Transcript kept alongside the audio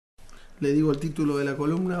le digo el título de la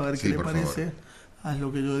columna, a ver Sí, qué le por parece. favor. Haz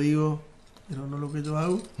lo que yo digo, pero no lo que yo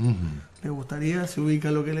hago. ¿Le gustaría? ¿Se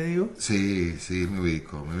ubica lo que le digo? Sí, sí, me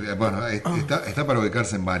ubico. Bueno, está para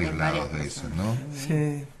ubicarse en varios lados de eso, ¿no?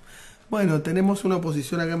 Sí. Bueno, tenemos una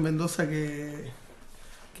oposición acá en Mendoza que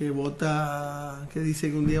vota, que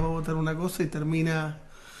dice que un día va a votar una cosa y termina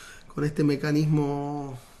con este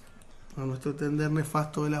mecanismo, a nuestro entender,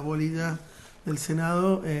 nefasto de las bolillas del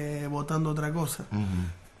Senado, votando otra cosa.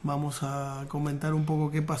 Vamos a comentar un poco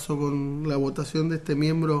qué pasó con la votación de este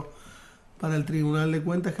miembro para el Tribunal de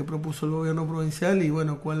Cuentas que propuso el gobierno provincial y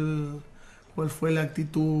bueno, cuál fue la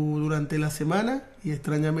actitud durante la semana y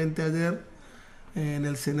extrañamente ayer en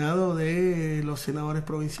el Senado de los senadores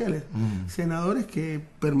provinciales. Senadores que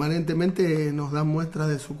permanentemente nos dan muestras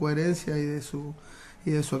de su coherencia y de su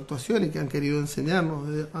actuación y que han querido enseñarnos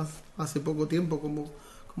desde hace poco tiempo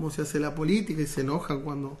cómo se hace la política y se enojan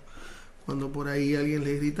cuando por ahí alguien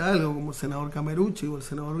les grita algo, como el senador Camerucci o el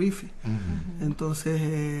senador Bifi.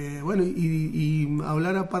 Entonces, bueno, y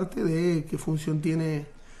hablar aparte de qué función tiene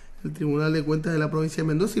el Tribunal de Cuentas de la provincia de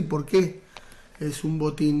Mendoza y por qué es un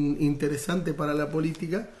botín interesante para la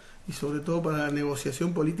política y sobre todo para la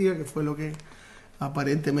negociación política, que fue lo que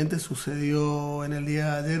aparentemente sucedió en el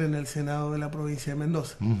día de ayer en el Senado de la provincia de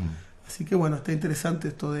Mendoza. Así que bueno, está interesante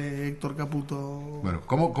esto de Héctor Caputo. Bueno,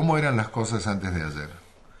 ¿cómo eran las cosas antes de ayer?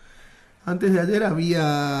 Antes de ayer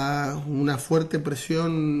había una fuerte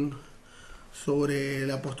presión sobre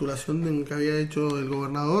la postulación que había hecho el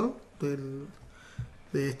gobernador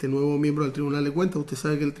de este nuevo miembro del Tribunal de Cuentas. Usted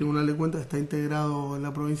sabe que el Tribunal de Cuentas está integrado en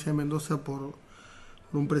la provincia de Mendoza por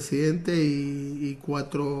un presidente y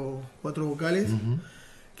cuatro vocales,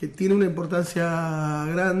 que tiene una importancia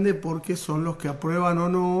grande porque son los que aprueban o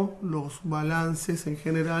no los balances en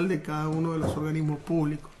general de cada uno de los organismos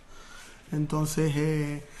públicos.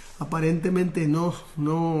 Entonces, aparentemente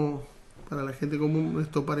no, para la gente común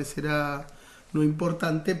esto parecerá no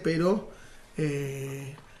importante, pero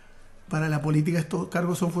para la política estos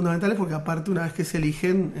cargos son fundamentales porque aparte una vez que se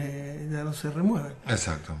eligen ya no se remueven.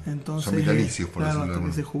 Exacto. Entonces, son vitalicios, por claro, decirlo hasta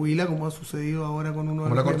que se jubila, como ha sucedido ahora con uno de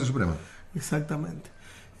como la los Corte Suprema. Exactamente.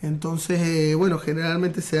 Entonces, bueno,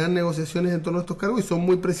 generalmente se dan negociaciones en torno a estos cargos y son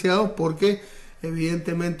muy preciados porque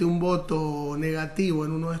evidentemente un voto negativo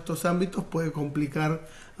en uno de estos ámbitos puede complicar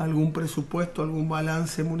algún presupuesto, algún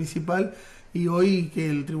balance municipal, y hoy que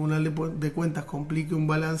el Tribunal de Cuentas complique un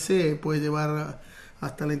balance puede llevar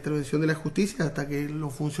hasta la intervención de la justicia, hasta que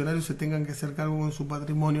los funcionarios se tengan que hacer cargo con su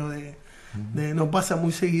patrimonio no pasa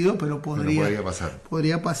muy seguido, pero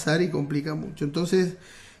podría pasar y complica mucho. Entonces,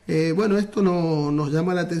 bueno, esto nos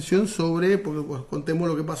llama la atención porque pues, contemos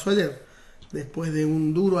lo que pasó ayer. Después de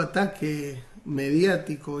un duro ataque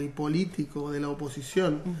mediático y político de la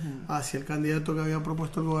oposición hacia el candidato que había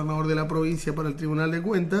propuesto el gobernador de la provincia para el Tribunal de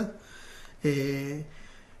Cuentas,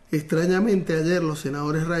 extrañamente ayer los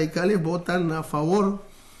senadores radicales votan a favor,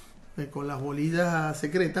 con las bolillas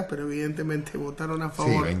secretas, pero evidentemente votaron a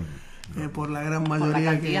favor por la gran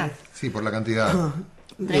mayoría. Por la cantidad.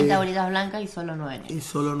 30 bolillas blancas y solo 9 negras. Y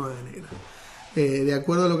solo 9 negras. De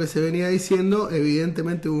acuerdo a lo que se venía diciendo,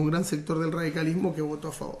 evidentemente hubo un gran sector del radicalismo que votó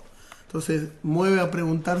a favor. Entonces, mueve a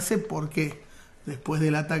preguntarse por qué, después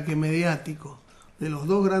del ataque mediático de los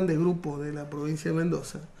dos grandes grupos de la provincia de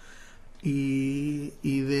Mendoza,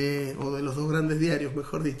 o de los dos grandes diarios,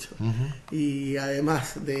 mejor dicho, y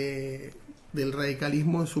además del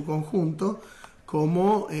radicalismo en su conjunto,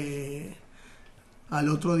 como al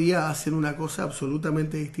otro día hacen una cosa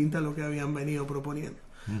absolutamente distinta a lo que habían venido proponiendo.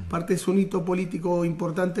 Parte es un hito político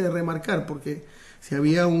importante de remarcar, porque si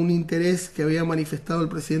había un interés que había manifestado el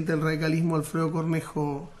presidente del radicalismo, Alfredo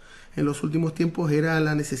Cornejo, en los últimos tiempos, era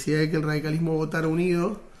la necesidad de que el radicalismo votara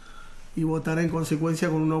unido y votara en consecuencia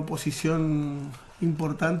con una oposición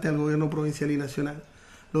importante al gobierno provincial y nacional.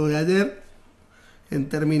 Lo de ayer, en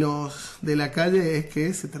términos de la calle, es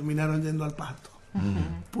que se terminaron yendo al pasto,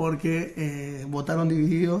 porque votaron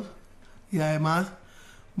divididos y además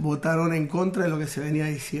votaron en contra de lo que se venía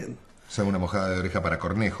diciendo. O sea, una mojada de oreja para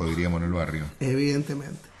Cornejo, diríamos en el barrio.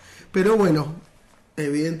 Evidentemente. Pero bueno,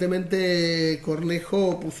 evidentemente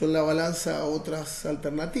Cornejo puso en la balanza otras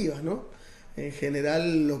alternativas, ¿no? En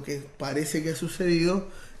general, lo que parece que ha sucedido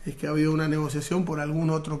es que ha habido una negociación por algún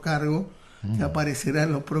otro cargo que aparecerá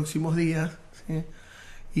en los próximos días, ¿sí?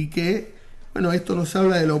 Y que, bueno, esto nos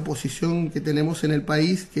habla de la oposición que tenemos en el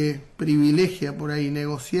país, que privilegia por ahí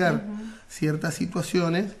negociar ciertas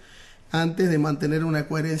situaciones antes de mantener una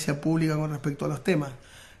coherencia pública con respecto a los temas,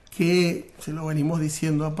 que se lo venimos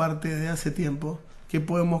diciendo aparte de hace tiempo, que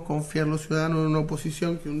podemos confiar los ciudadanos en una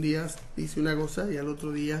oposición que un día dice una cosa y al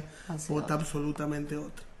otro día vota absolutamente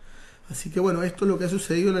otra. Así que bueno, esto es lo que ha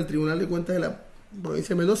sucedido en el Tribunal de Cuentas de la provincia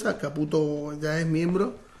de Mendoza. Caputo ya es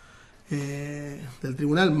miembro del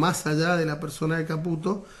tribunal, más allá de la persona de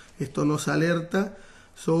Caputo. Esto nos alerta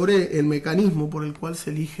sobre el mecanismo por el cual se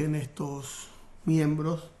eligen estos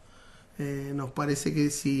miembros. Nos parece que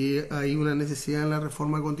si hay una necesidad en la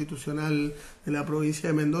reforma constitucional de la provincia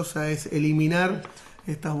de Mendoza es eliminar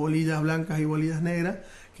estas bolillas blancas y bolillas negras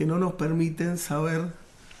que no nos permiten saber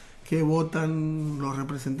qué votan los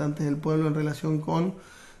representantes del pueblo en relación con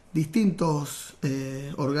distintos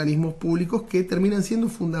organismos públicos que terminan siendo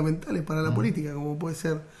fundamentales para la política, como puede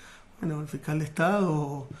ser el fiscal de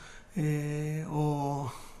Estado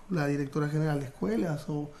o la directora general de escuelas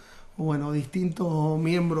o distintos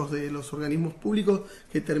miembros de los organismos públicos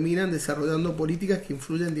que terminan desarrollando políticas que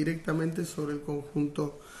influyen directamente sobre el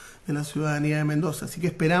conjunto de la ciudadanía de Mendoza. Así que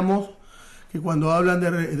esperamos que cuando hablan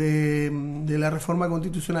de la reforma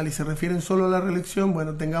constitucional y se refieren solo a la reelección,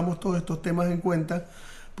 tengamos todos estos temas en cuenta,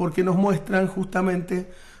 porque nos muestran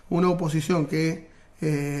justamente una oposición que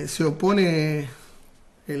se opone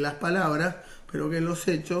en las palabras, pero que en los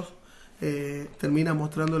hechos termina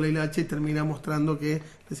mostrando la hilacha y termina mostrando que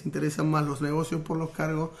les interesan más los negocios por los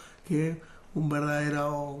cargos que un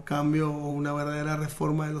verdadero cambio o una verdadera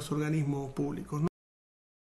reforma de los organismos públicos, ¿no?